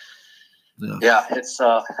it's.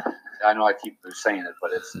 I know I keep saying it,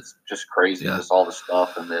 but it's just crazy. Just all the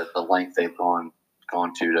stuff and the length they've gone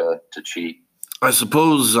to cheat. I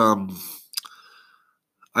suppose.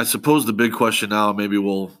 The big question now, maybe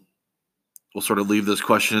we'll sort of leave this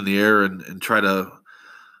question in the air and try to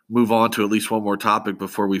move on to at least one more topic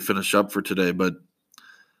before we finish up for today. But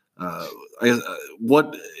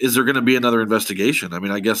what is there going to be another investigation? I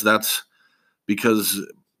mean, I guess that's because,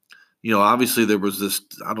 obviously there was this,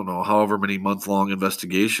 I don't know, however many month-long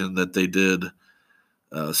investigation that they did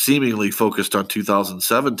seemingly focused on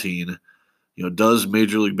 2017. Does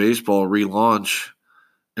Major League Baseball relaunch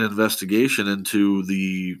an investigation into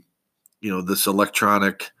this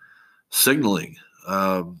electronic signaling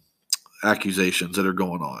accusations that are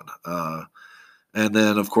going on. And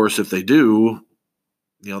then, of course, if they do,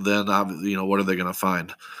 then what are they going to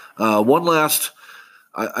find? One last,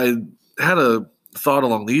 I had a thought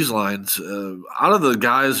along these lines. Out of the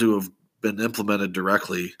guys who have been implemented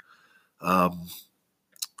directly,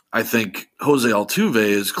 I think Jose Altuve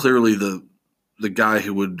is clearly the guy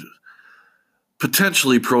who would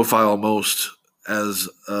potentially profile most as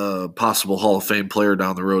a possible Hall of Fame player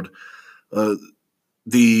down the road. A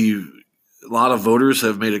lot of voters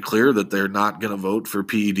have made it clear that they're not going to vote for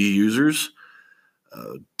PED users.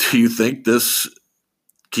 Do you think this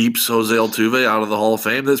keeps Jose Altuve out of the Hall of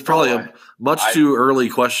Fame? That's probably a much too early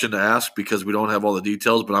question to ask because we don't have all the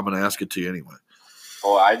details, but I'm going to ask it to you anyway.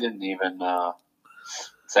 Oh, I didn't even.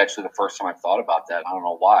 It's actually the first time I've thought about that. I don't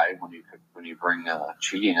know why when you bring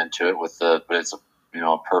cheating into it but it's a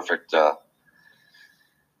perfect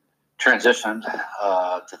transition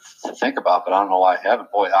to think about. But I don't know why I haven't.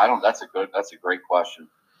 Boy, I don't. That's a great question.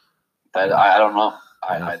 I don't know.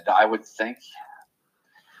 I would think.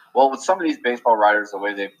 Well, with some of these baseball writers, the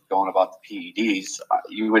way they've gone about the PEDs,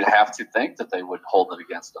 you would have to think that they would hold it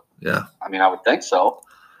against them. Yeah. I mean, I would think so.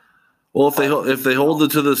 Well, if they hold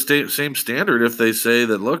it to the same standard, if they say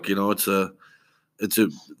that, look, it's a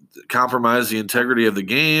compromise the integrity of the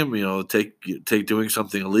game, take doing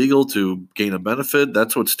something illegal to gain a benefit.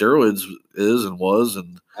 That's what steroids is and was,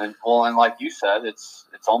 and like you said, it's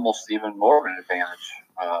almost even more of an advantage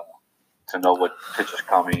to know what pitch is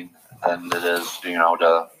coming than it is,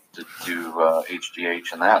 to do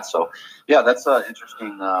HGH and that. So, yeah, that's an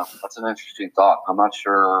interesting thought. I'm not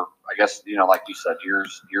sure. I guess, like you said,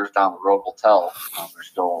 years down the road will tell. They're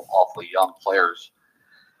still awfully young players.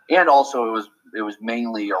 And also it was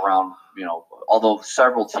mainly around, although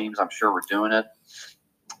several teams I'm sure were doing it,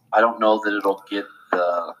 I don't know that it'll get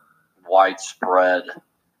the widespread,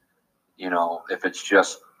 if it's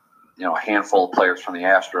just, a handful of players from the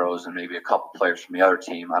Astros and maybe a couple players from the other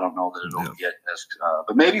team. I don't know that it'll get as,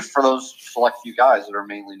 but maybe for those select few guys that are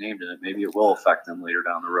mainly named in it, maybe it will affect them later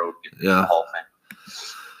down the road. Yeah. The Hall of Fame.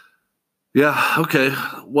 Yeah. Okay.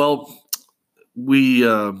 Well, we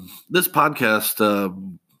this podcast,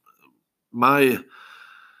 my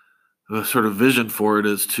sort of vision for it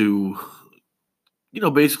is to,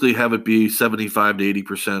 basically have it be 75 to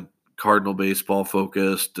 80% Cardinal baseball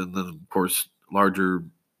focused, and then of course larger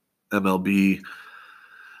MLB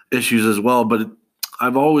issues as well. But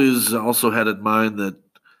I've always also had in mind that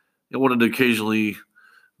I wanted to occasionally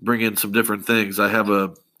bring in some different things. I have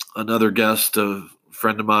another guest, a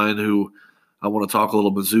friend of mine who I want to talk a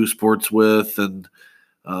little Mizzou sports with, and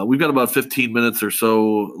we've got about 15 minutes or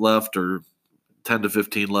so left, or 10 to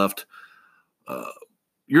 15 left.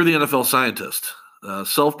 You're the NFL scientist,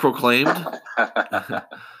 self-proclaimed,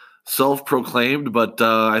 but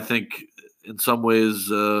I think in some ways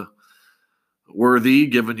worthy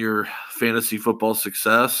given your fantasy football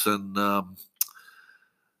success and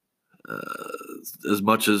as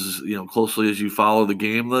much as closely as you follow the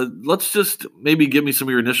game. Let's just maybe give me some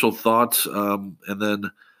of your initial thoughts, and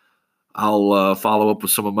then I'll follow up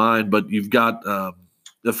with some of mine. But you've got the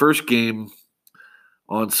first game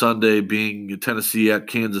on Sunday being Tennessee at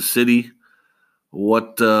Kansas City.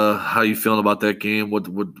 How you feeling about that game?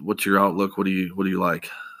 What's your outlook? What do you like?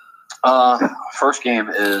 First game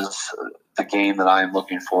is the game that I am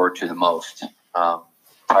looking forward to the most.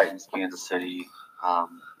 Titans, Kansas City.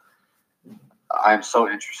 I'm so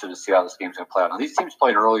interested to see how this game's going to play out. Now, these teams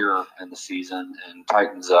played earlier in the season, and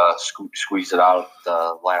Titans squeezed it out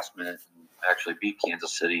the last minute and actually beat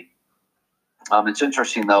Kansas City. It's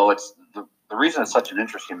interesting, though. It's the reason it's such an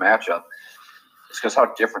interesting matchup is because how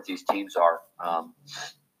different these teams are.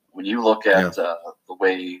 When you look at the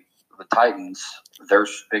way the Titans, their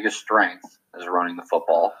biggest strength is running the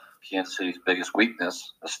football. Kansas City's biggest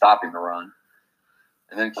weakness is stopping the run.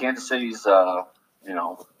 And then Kansas City's,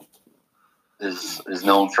 is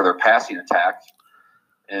known for their passing attack.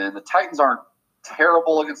 And the Titans aren't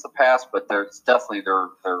terrible against the pass, but it's definitely their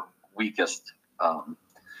weakest.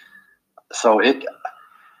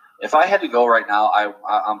 If I had to go right now,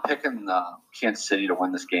 I'm picking Kansas City to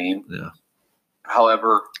win this game. Yeah.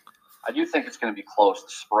 However, I do think it's going to be close.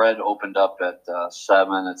 The spread opened up at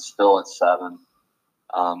 7. It's still at 7.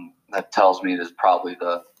 That tells me there's probably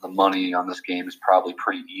the money on this game is probably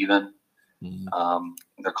pretty even. Mm-hmm.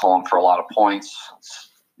 They're calling for a lot of points. It's,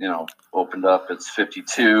 opened up, it's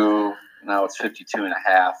 52. Now it's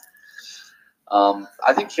 52.5.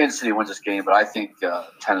 I think Kansas City wins this game, but I think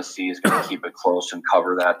Tennessee is going to keep it close and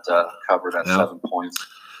cover that 7 points.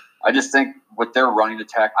 I just think with their running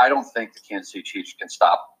attack, I don't think the Kansas City Chiefs can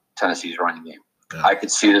stop Tennessee's running game. Yeah. I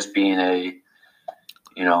could see this being a,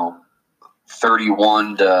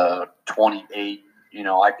 31-28.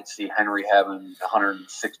 I could see Henry having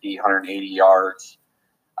 160, 180 yards.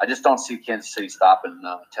 I just don't see Kansas City stopping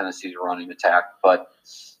Tennessee's running attack. But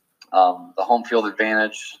the home field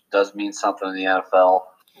advantage does mean something in the NFL.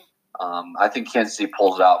 I think Kansas City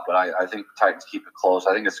pulls it out, but I think Titans keep it close.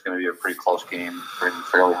 I think it's going to be a pretty close game,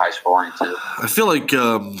 fairly high scoring too. I feel like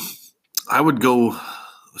I would go a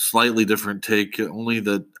slightly different take, only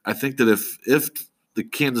that I think that if the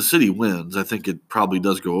Kansas City wins, I think it probably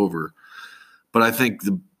does go over. But I think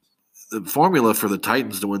the formula for the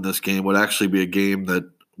Titans to win this game would actually be a game that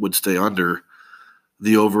would stay under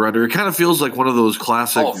the over-under. It kind of feels like one of those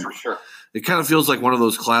classic – Oh, for sure. It kind of feels like one of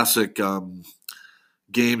those classic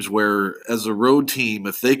games where, as a road team,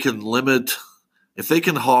 if they can hog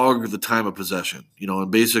the time of possession,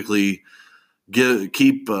 and basically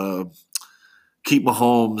keep Mahomes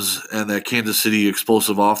and that Kansas City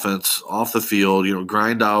explosive offense off the field,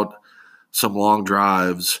 grind out some long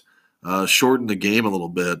drives, shorten the game a little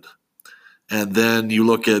bit, and then you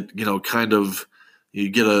look at, you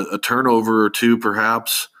get a turnover or two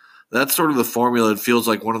perhaps. That's sort of the formula. It feels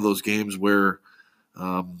like one of those games where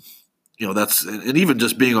that's, and even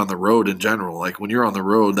just being on the road in general, like when you're on the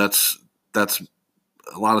road, that's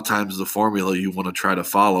a lot of times the formula you want to try to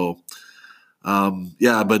follow.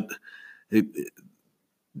 But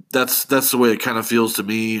that's the way it kind of feels to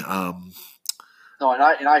me. No, and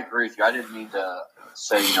I agree with you. I didn't mean to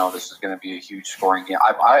say, this is going to be a huge scoring game.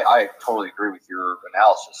 I totally agree with your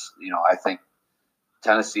analysis. I think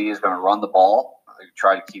Tennessee is going to run the ball,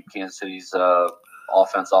 try to keep Kansas City's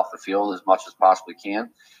offense off the field as much as possibly can.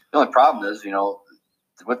 The only problem is,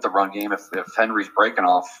 with the run game, if Henry's breaking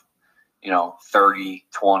off, 30,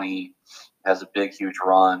 20, has a big, huge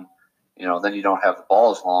run, then you don't have the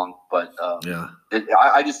ball as long. But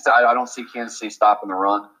I don't see Kansas City stopping the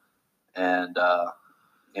run. And,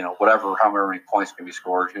 however many points can be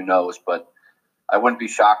scored, who knows. But I wouldn't be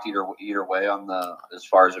shocked either way as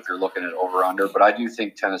far as if you're looking at over under. But I do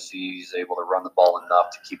think Tennessee's able to run the ball enough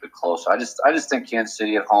to keep it close. I just think Kansas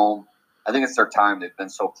City at home, I think it's their time. They've been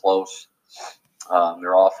so close.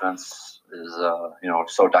 Their offense is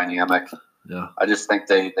so dynamic. Yeah. I just think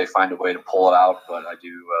they find a way to pull it out. But I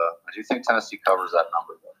do think Tennessee covers that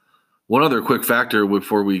number. One other quick factor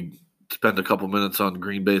before we spend a couple minutes on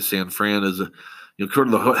Green Bay San Fran is sort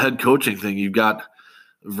of the head coaching thing. You've got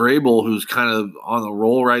Vrabel, who's kind of on the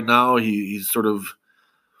roll right now. He's sort of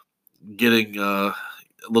getting a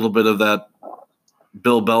little bit of that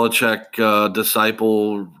Bill Belichick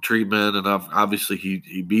disciple treatment, and obviously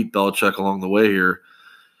he beat Belichick along the way here.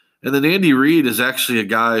 And then Andy Reid is actually a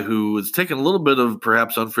guy who is taking a little bit of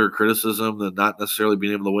perhaps unfair criticism and not necessarily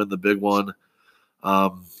being able to win the big one.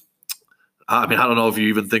 I don't know if you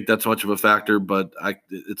even think that's much of a factor, but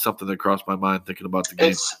it's something that crossed my mind thinking about the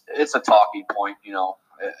game. It's a talking point,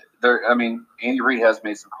 Andy Reid has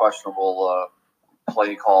made some questionable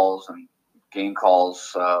play calls and game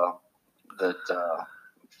calls that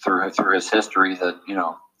through his history that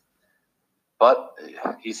but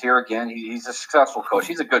he's here again. He's a successful coach.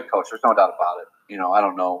 He's a good coach. There's no doubt about it. I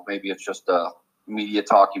don't know. Maybe it's just a media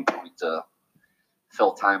talking point to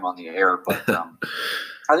fill time on the air, but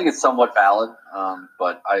I think it's somewhat valid.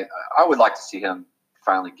 But I would like to see him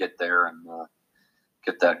finally get there and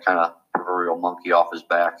get that kind of proverbial monkey off his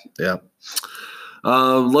back. Yeah.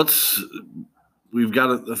 We've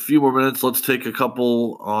got a few more minutes. Let's take a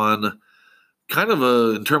couple on kind of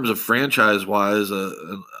in terms of franchise-wise, a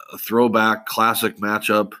throwback classic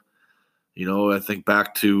matchup. I think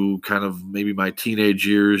back to kind of maybe my teenage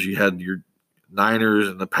years. You had your Niners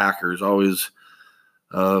and the Packers, always,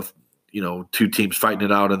 two teams fighting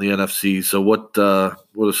it out in the NFC. So what are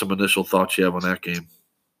some initial thoughts you have on that game?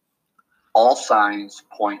 All signs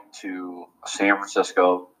point to San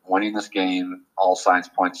Francisco winning this game. All signs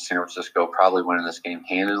point to San Francisco probably winning this game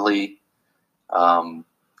handedly.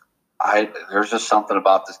 There's just something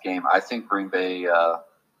about this game. I think Green Bay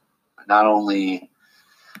not only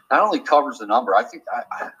covers the number. I think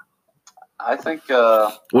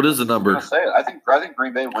what is the number? I say it. I think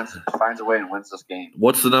Green Bay finds a way and wins this game.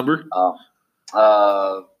 What's the number?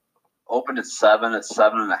 Opened at 7. It's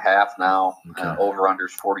 7.5 now. Okay. Over under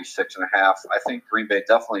is 46.5. I think Green Bay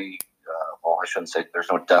definitely. I shouldn't say there's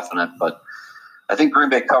no definite, but I think Green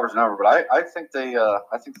Bay covers the number. But I think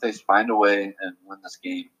they find a way and win this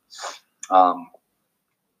game. I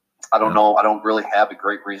don't know. I don't really have a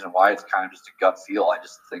great reason why. It's kind of just a gut feel. I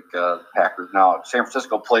just think Packers. Now, San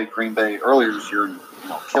Francisco played Green Bay earlier this year and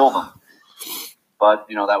killed them. but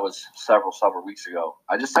that was several weeks ago.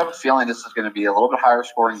 I just have a feeling this is going to be a little bit higher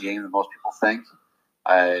scoring game than most people think.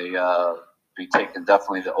 I be taking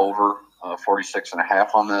definitely the over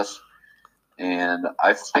 46.5 on this, and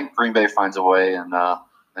I think Green Bay finds a way and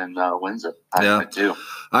wins it. I do.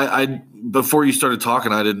 I before you started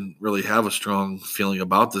talking, I didn't really have a strong feeling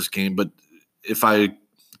about this game, but if I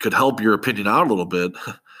could help your opinion out a little bit,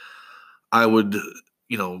 I would,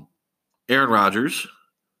 Aaron Rodgers,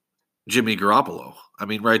 Jimmy Garoppolo. I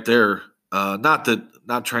mean, right there. Not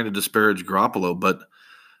trying to disparage Garoppolo, but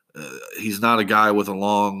he's not a guy with a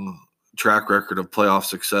long track record of playoff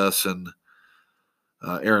success, and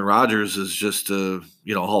Aaron Rodgers is just a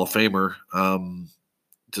Hall of Famer,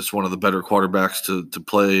 just one of the better quarterbacks to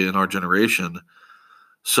play in our generation.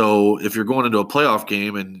 So if you're going into a playoff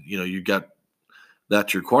game and you got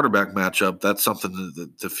that's your quarterback matchup, that's something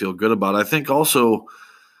to feel good about. I think also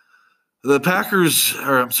the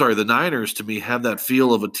Niners, to me, have that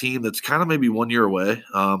feel of a team that's kind of maybe 1 year away.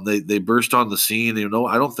 They burst on the scene.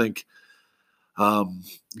 I don't think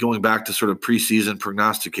going back to sort of preseason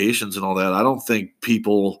prognostications and all that, I don't think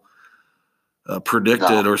people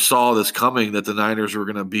predicted or saw this coming, that the Niners were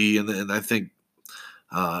going to be. And I think,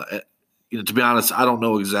 to be honest, I don't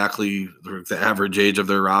know exactly the average age of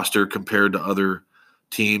their roster compared to other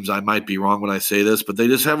teams. I might be wrong when I say this, but they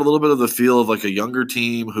just have a little bit of the feel of like a younger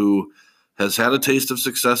team who has had a taste of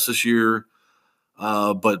success this year,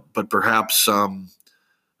 but perhaps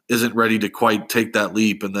isn't ready to quite take that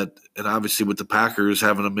leap. And obviously with the Packers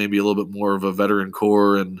having maybe a little bit more of a veteran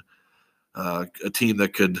core and a team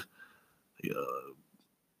that could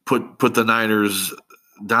put the Niners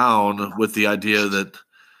down with the idea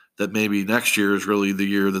that maybe next year is really the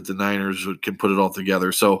year that the Niners can put it all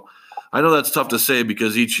together. So I know that's tough to say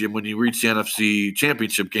because when you reach the NFC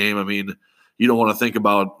Championship game, I mean, you don't want to think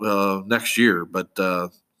about next year. But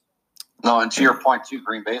no, and to your point too,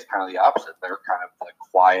 Green Bay is kind of the opposite. They're kind of like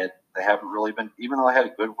quiet. They haven't really been, even though they had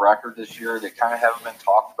a good record this year, they kind of haven't been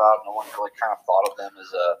talked about. No one really kind of thought of them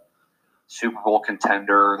as a Super Bowl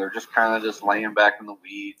contender. They're just kind of just laying back in the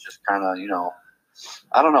weeds, just kind of,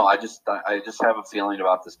 I don't know. I just have a feeling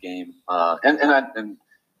about this game. And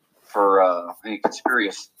for any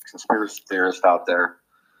conspiracy theorists out there,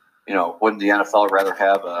 wouldn't the NFL rather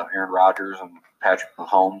have Aaron Rodgers and Patrick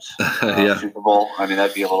Mahomes Super Bowl? I mean,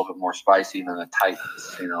 that'd be a little bit more spicy than the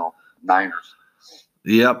Titans, Niners.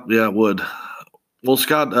 Yep, yeah, it would. Well,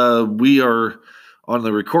 Scott, we are on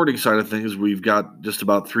the recording side of things. We've got just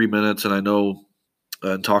about 3 minutes, and I know,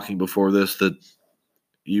 talking before this, that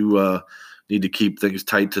you need to keep things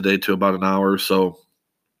tight today to about an hour. So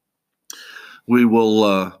we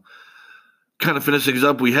will kind of finish things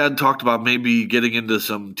up. We had talked about maybe getting into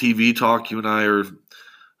some TV talk. You and I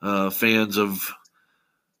are fans of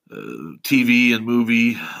TV and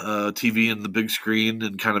movie, TV and the big screen,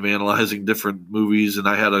 and kind of analyzing different movies. And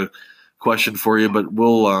I had a question for you, but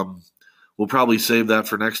we'll probably save that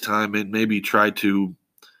for next time and maybe try to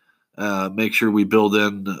make sure we build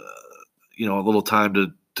in, a little time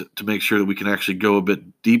to make sure that we can actually go a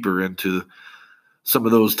bit deeper into some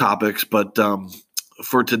of those topics. But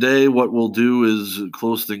for today, what we'll do is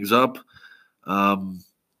close things up.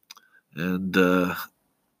 And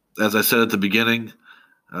as I said at the beginning,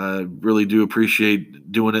 I really do appreciate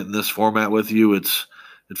doing it in this format with you. It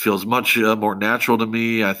feels much more natural to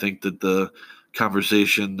me. I think that the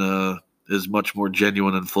conversation is much more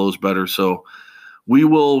genuine and flows better. So we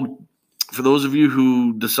will, for those of you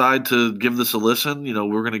who decide to give this a listen,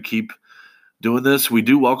 we're going to keep doing this. We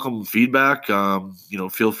do welcome feedback.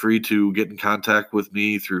 Feel free to get in contact with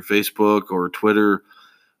me through Facebook or Twitter,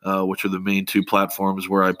 which are the main two platforms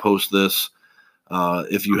where I post this.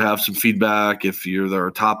 If you have some feedback, if there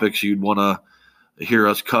are topics you'd want to hear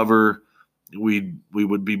us cover, we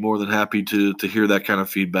would be more than happy to hear that kind of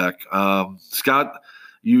feedback. Scott,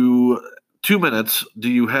 2 minutes. Do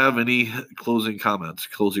you have any closing comments,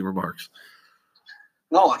 closing remarks?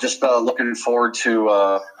 No, just looking forward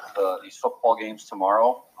to these football games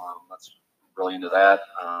tomorrow. That's really into that.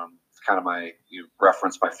 It's kind of you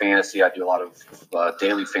referenced my fantasy. I do a lot of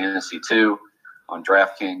daily fantasy too on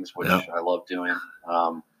DraftKings, which I love doing.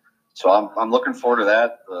 So I'm looking forward to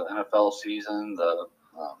that. The NFL season, the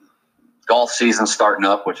golf season starting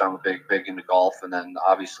up, which I'm big into golf, and then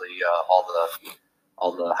obviously all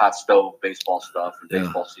the hot stove baseball stuff and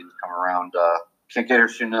baseball season come around. Can't get here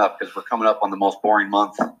soon enough because we're coming up on the most boring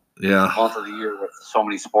month of the year with so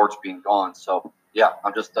many sports being gone. So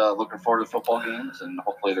I'm just looking forward to football games, and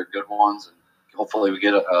hopefully they're good ones, and hopefully we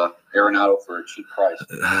get Arenado for a cheap price.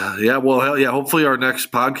 Hopefully our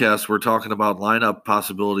next podcast we're talking about lineup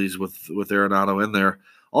possibilities with Arenado in there.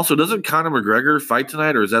 Also, doesn't Conor McGregor fight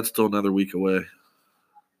tonight, or is that still another week away?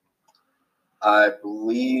 I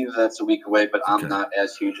believe that's a week away, but I'm Okay. not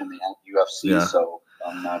as huge in the UFC, Yeah. so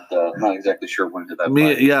I'm not exactly sure when to that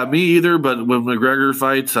fight. Me either. But when McGregor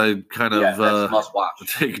fights, I kind Yeah, of that's must watch.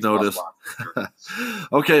 take It's notice. must watch, for sure.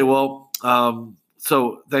 Okay, well,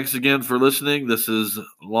 so thanks again for listening. This is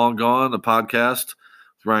Long Gone, a podcast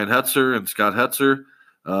with Ryan Hetzer and Scott Hetzer.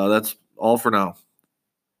 That's all for now.